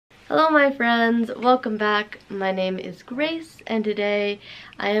Hello my friends, welcome back. My name is Grace and today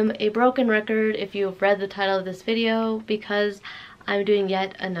I am a broken record if you've read the title of this video because I'm doing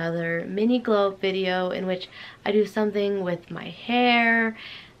yet another mini glow up video in which I do something with my hair,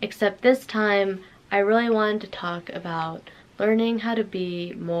 except this time I really wanted to talk about learning how to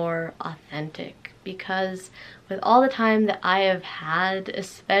be more authentic, because with all the time that I have had,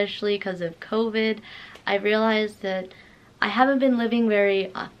 especially because of COVID, I realized that I haven't been living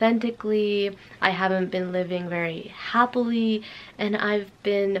very authentically, I haven't been living very happily, and I've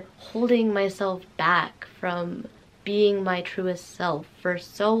been holding myself back from being my truest self for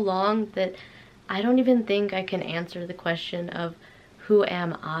so long that I don't even think I can answer the question of who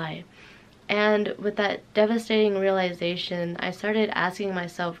am I? And with that devastating realization, I started asking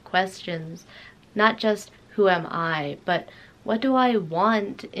myself questions, not just who am I, but what do I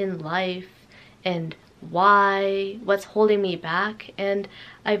want in life, and why, what's holding me back. And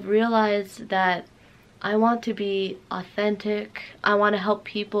I've realized that I want to be authentic. I want to help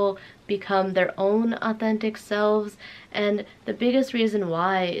people become their own authentic selves, and the biggest reason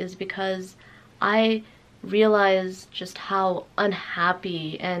why is because I realize just how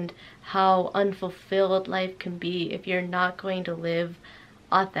unhappy and how unfulfilled life can be if you're not going to live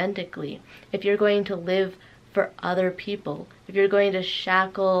authentically, if you're going to live for other people, if you're going to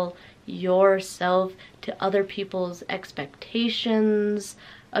shackle yourself to other people's expectations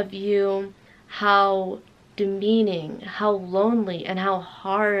of you. How demeaning, how lonely, and how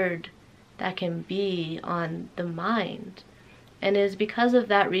hard that can be on the mind. And it is because of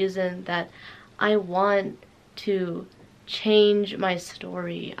that reason that I want to change my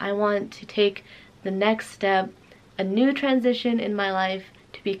story. I want to take the next step, a new transition in my life,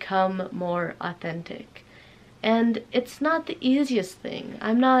 to become more authentic. And it's not the easiest thing.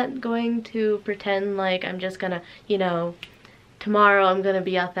 I'm not going to pretend like I'm just gonna, tomorrow I'm gonna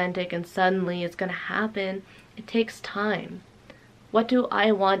be authentic and suddenly it's gonna happen. It takes time. What do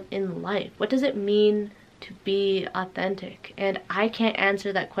I want in life? What does it mean to be authentic? And I can't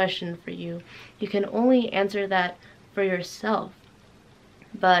answer that question for you. You can only answer that for yourself.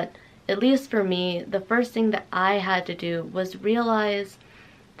 But at least for me, the first thing that I had to do was realize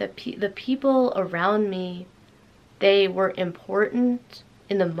that the people around me, they were important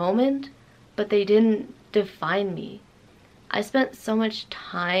in the moment, but they didn't define me. I spent so much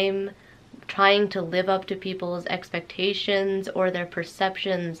time trying to live up to people's expectations or their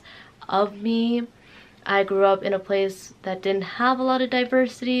perceptions of me. I grew up in a place that didn't have a lot of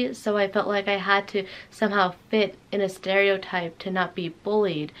diversity, so I felt like I had to somehow fit in a stereotype to not be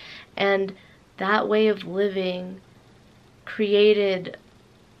bullied. And that way of living created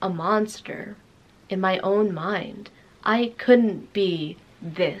a monster in my own mind. I couldn't be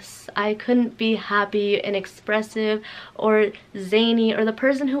this. I couldn't be happy and expressive or zany or the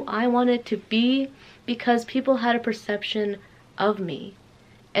person who I wanted to be because people had a perception of me.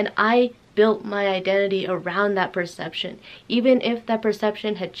 And I built my identity around that perception. Even if that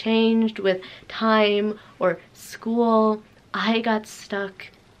perception had changed with time or school, I got stuck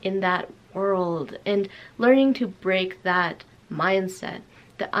in that world. And learning to break that mindset,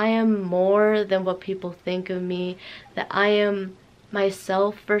 that I am more than what people think of me, that I am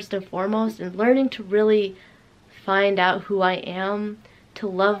myself first and foremost, and learning to really find out who I am, to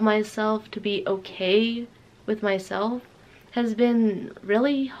love myself, to be okay with myself, has been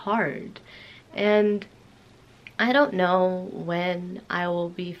really hard. And I don't know when I will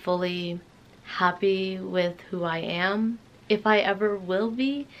be fully happy with who I am, if I ever will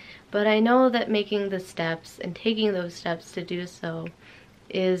be, but I know that making the steps and taking those steps to do so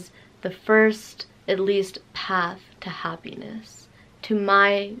is the first, at least, path to happiness, to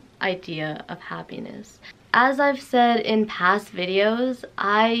my idea of happiness. As I've said in past videos,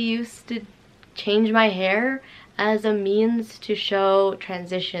 I used to change my hair as a means to show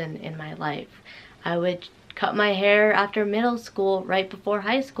transition in my life. I would cut my hair after middle school, right before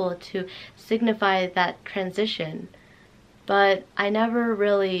high school, to signify that transition. But I never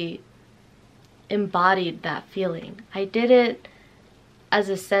really embodied that feeling. I did it as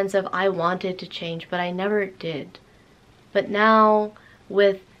a sense of I wanted to change, but I never did. But now,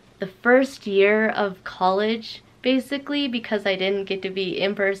 with the first year of college, basically because I didn't get to be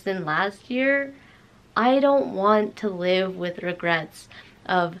in person last year, I don't want to live with regrets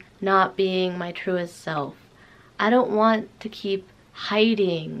of not being my truest self. I don't want to keep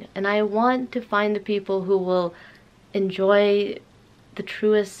hiding, and I want to find the people who will enjoy the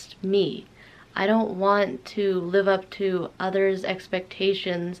truest me. I don't want to live up to others'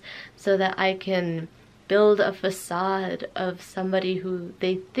 expectations so that I can build a facade of somebody who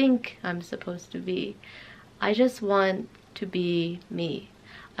they think I'm supposed to be. I just want to be me.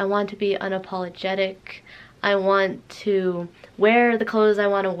 I want to be unapologetic. I want to wear the clothes I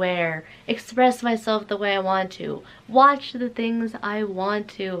want to wear, express myself the way I want to, watch the things I want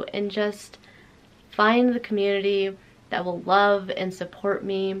to, and just find the community that will love and support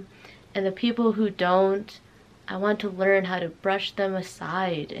me. And the people who don't, I want to learn how to brush them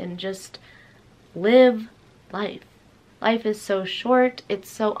aside and just live life. Life is so short, it's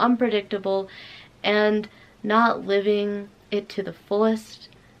so unpredictable, and not living it to the fullest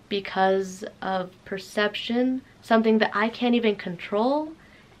because of perception, something that I can't even control,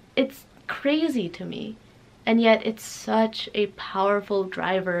 it's crazy to me. And yet it's such a powerful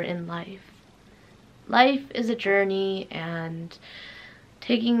driver in life. Life is a journey, and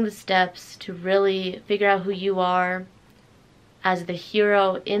taking the steps to really figure out who you are as the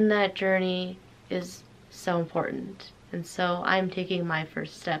hero in that journey is so important. And so I'm taking my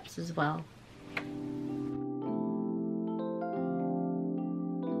first steps as well.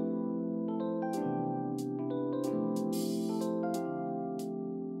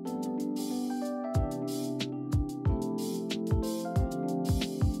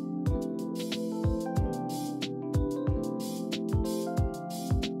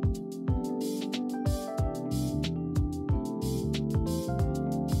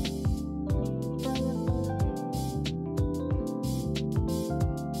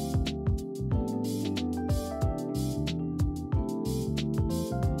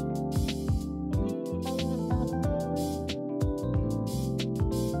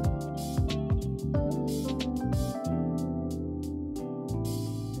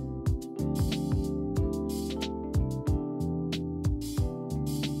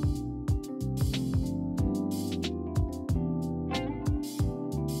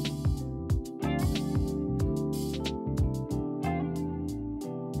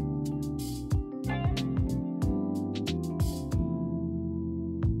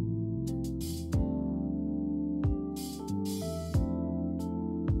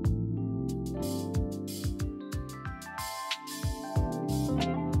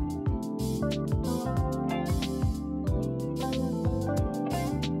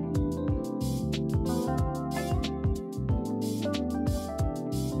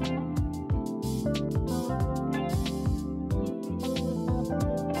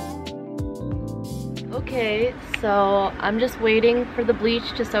 Okay, so I'm just waiting for the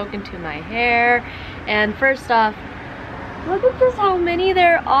bleach to soak into my hair, and first off, look at just how many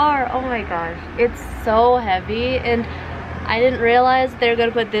there are. Oh my gosh, it's so heavy, and I didn't realize they were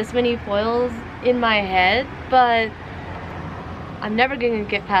gonna put this many foils in my head, but I'm never gonna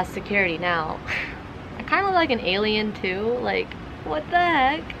get past security now. I kind of look like an alien too, like what the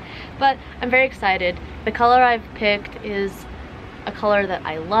heck? But I'm very excited. The color I've picked is a color that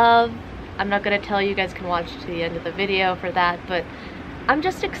I love. I'm not gonna tell you, you guys can watch to the end of the video for that, but I'm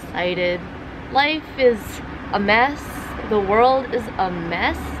just excited. Life is a mess, the world is a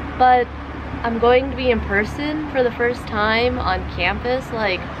mess, but I'm going to be in person for the first time on campus,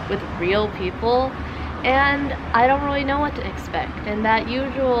 like with real people, and I don't really know what to expect. And that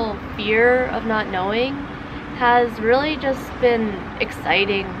usual fear of not knowing has really just been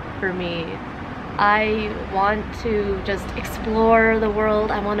exciting for me. I want to just explore the world,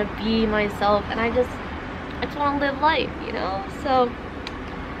 I want to be myself, and I just want to live life, you know? So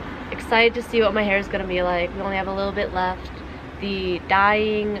excited to see what my hair is going to be like. We only have a little bit left. The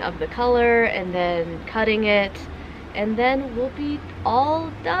dyeing of the color and then cutting it, and then we'll be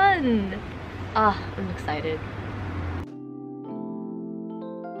all done. Ah, I'm excited.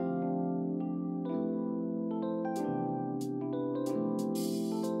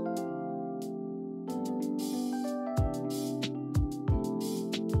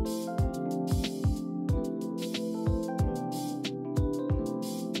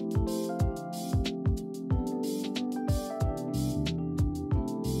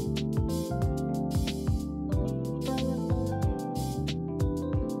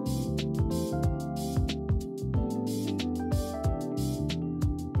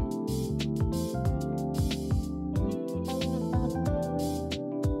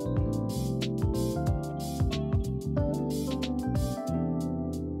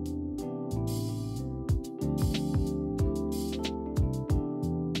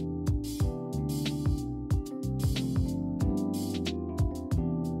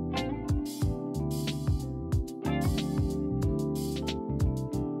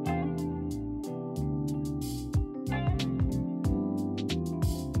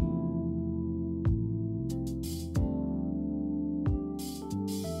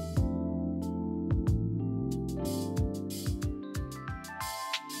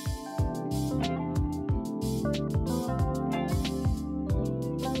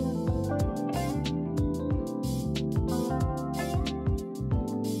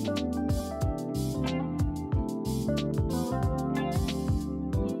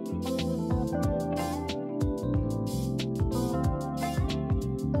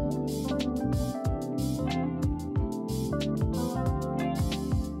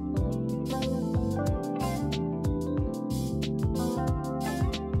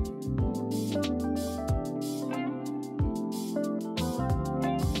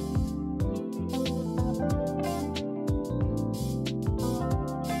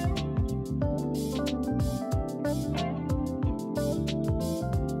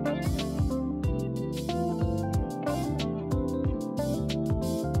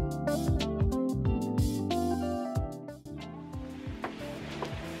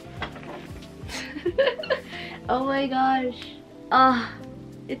 Oh my gosh. Ah,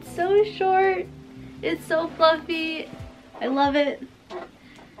 it's so short. It's so fluffy. I love it.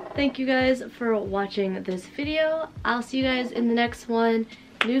 Thank you guys for watching this video. I'll see you guys in the next one.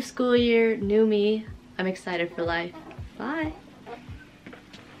 New school year, new me. I'm excited for life. Bye.